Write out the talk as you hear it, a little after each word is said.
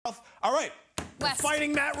All right.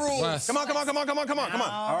 Fighting Matt rules. West. Come on.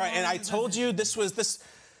 All right, and I told you this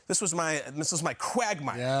was my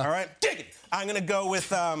quagmire. Yeah. All right, dig it. I'm gonna go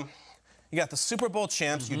with you got the Super Bowl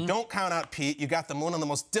champs. You don't count out Pete. You got one of the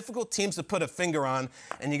most difficult teams to put a finger on,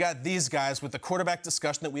 and you got these guys with the quarterback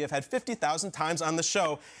discussion that we have had 50,000 times on the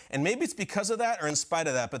show. And maybe it's because of that or in spite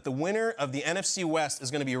of that, but the winner of the NFC West is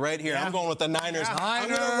going to be right here. Yeah. I'm going with the Niners. Yeah. I'm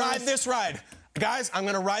going to ride this ride. Guys, I'm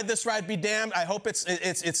going to ride this ride, be damned. I hope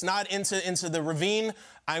it's not into the ravine.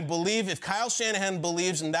 I believe if Kyle Shanahan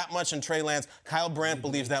believes in that much in Trey Lance, Kyle Brandt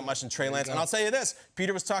believes that much in Trey Lance. And I'll tell you this,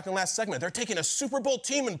 Peter was talking last segment, they're taking a Super Bowl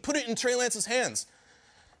team and put it in Trey Lance's hands.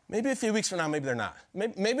 Maybe a few weeks from now, maybe they're not.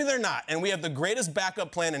 Maybe they're not. And we have the greatest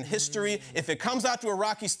backup plan in history. If it comes out to a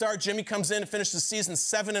rocky start, Jimmy comes in and finishes the season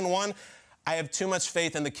 7-1. I have too much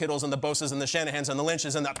faith in the Kittles and the Boses and the Shanahans and the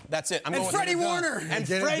Lynches, and that's it. And Freddie Warner. And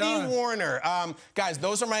Freddie Warner. Guys,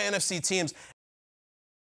 those are my NFC teams.